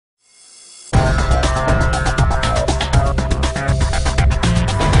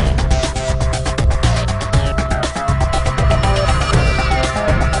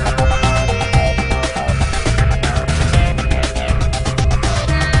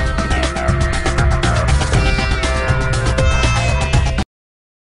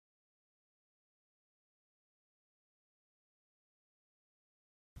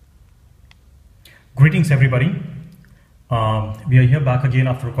Greetings everybody. We are here back again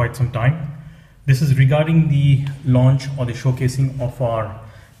after quite some time. This is regarding the launch or the showcasing of our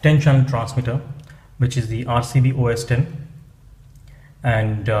 10-channel transmitter, which is the RcB OS-10.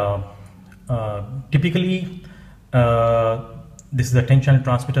 And typically this is a 10-channel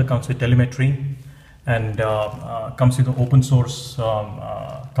transmitter, comes with telemetry and comes with the open source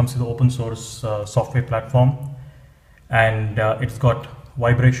software platform, and it's got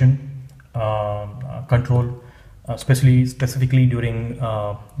vibration control, specifically during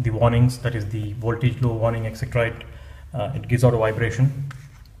the warnings, that is the voltage low warning, etc. It gives out a vibration.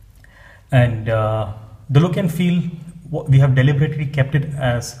 And the look and feel, we have deliberately kept it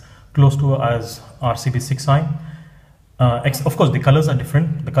as close to as RcB 6i. Of course, the colors are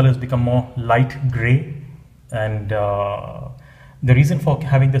different. The colors become more light gray, and the reason for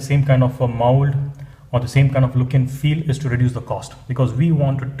having the same kind of a mold or the same kind of look and feel is to reduce the cost, because we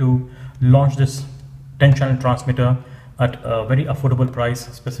wanted to launch this 10-channel transmitter at a very affordable price,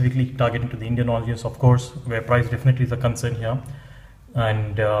 specifically targeting to the Indian audience, of course, where price definitely is a concern here.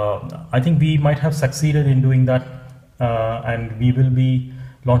 And I think we might have succeeded in doing that, and we will be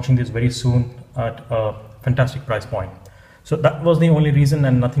launching this very soon at a fantastic price point. So that was the only reason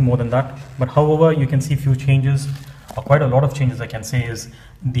and nothing more than that. But however, you can see few changes, or quite a lot of changes I can say, is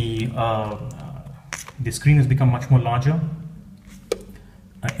the screen has become much more larger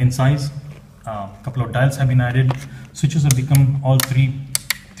in size. A couple of dials have been added. Switches have become all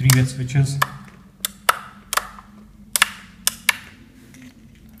three-way switches.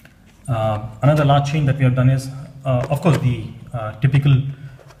 Another large change that we have done is, of course, the typical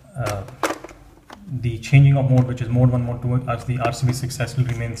the changing of mode, which is mode 1, mode 2, as the RcB 6i still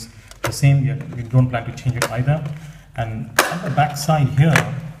remains the same. We don't plan to change it either. And on the back side here,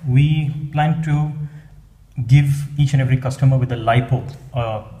 we plan to give each and every customer with a LiPo,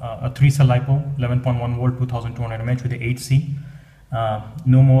 a 3-cell LiPo, 11.1 volt, 2200 mAh with the 8C.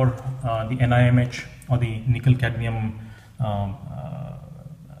 No more the NiMH or the nickel cadmium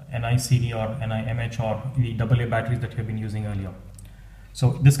NiCd or NiMH or the AA batteries that you have been using earlier.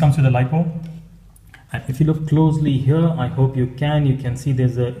 So this comes with a LiPo. And if you look closely here, I hope you can see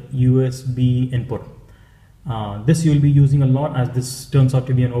there's a USB input. This you'll be using a lot, as this turns out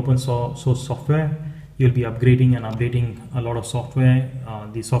to be an open source software. You'll be upgrading and updating a lot of software.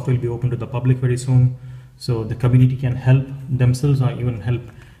 The software will be open to the public very soon, so the community can help themselves or even help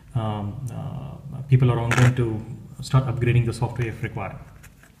people around them to start upgrading the software if required.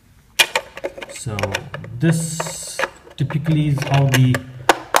 So this typically is how the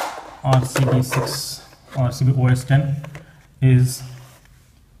RcB OS-10 is,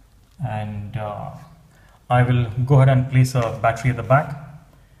 and I will go ahead and place a battery at the back,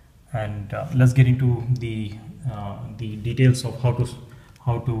 and let's get into the details of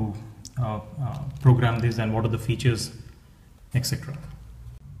how to program this and what are the features, etc.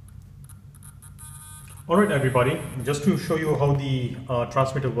 All right, everybody, just to show you how the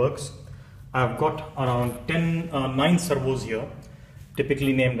transmitter works, I've got around 9 servos here,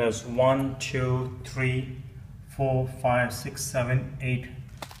 typically named as 1, 2, 3, 4, 5, 6, 7, 8,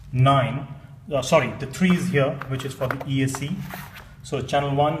 9. Sorry, the 3 is here, which is for the ESC. So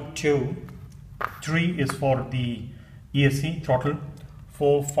channel 1, 2, 3 is for the ESC throttle,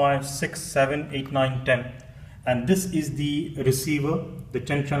 4, 5, 6, 7, 8, 9, 10. And this is the receiver, the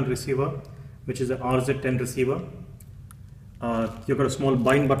 10-channel receiver, which is the RZ10 receiver. You've got a small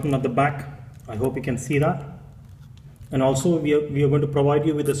bind button at the back. I hope you can see that. And also we are going to provide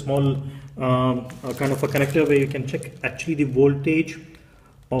you with a small kind of a connector where you can check actually the voltage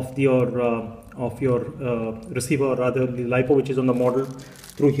of your receiver, or rather the LiPo, which is on the model.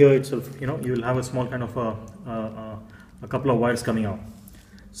 Through here itself, you will have a small kind of a couple of wires coming out.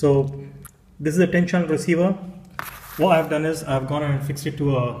 So this is a 10-channel receiver. What I've done is I've gone and fixed it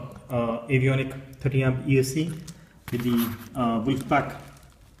to a Avionc 30 amp ESC with the Wolfpack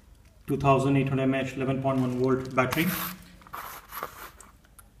 2800 mAh 11.1 volt battery.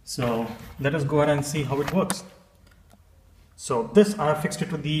 So let us go ahead and see how it works. So this I have fixed it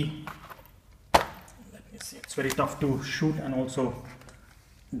to the, let me see, it's very tough to shoot and also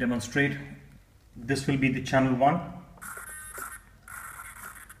demonstrate. This will be the channel 1,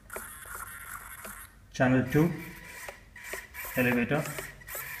 channel 2, elevator.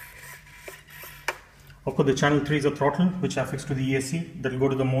 Of course, the channel 3 is a throttle, which I fixed to the ESC. That will go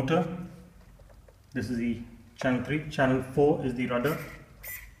to the motor. This is the channel 3. Channel 4 is the rudder.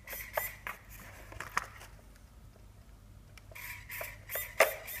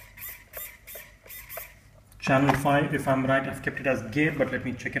 Channel 5, if I'm right, I've kept it as gear, but let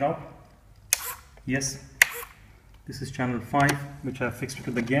me check it out. Yes, this is channel 5, which I have fixed it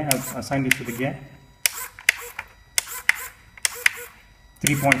to the gear. I've assigned it to the gear.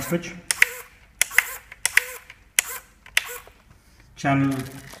 3-point switch. Channel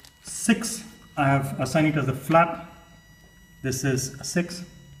 6, I have assigned it as a flap. This is 6.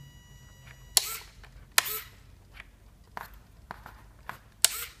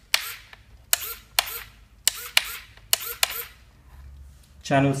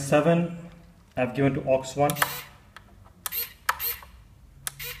 Channel 7, I have given to aux 1.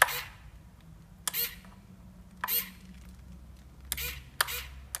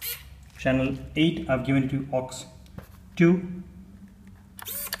 Channel 8, I have given to aux 2.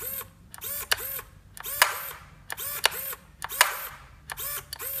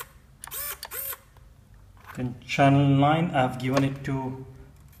 Then channel 9, I have given it to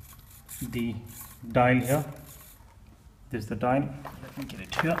the dial here. This is the dial. Let me get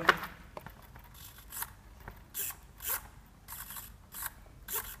it here.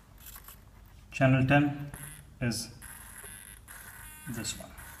 Channel 10 is this one.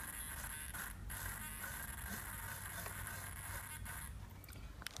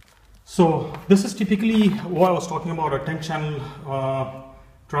 So this is typically what I was talking about, a 10-channel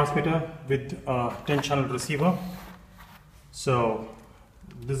transmitter with a 10-channel receiver. So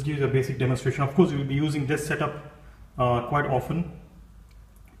this gives a basic demonstration. Of course, we will be using this setup quite often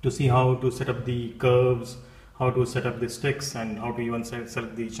to see how to set up the curves, how to set up the sticks, and how to even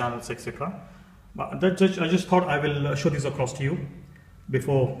select the channels, etc. But I just thought I will show this across to you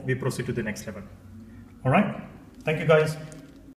before we proceed to the next level. All right, thank you guys.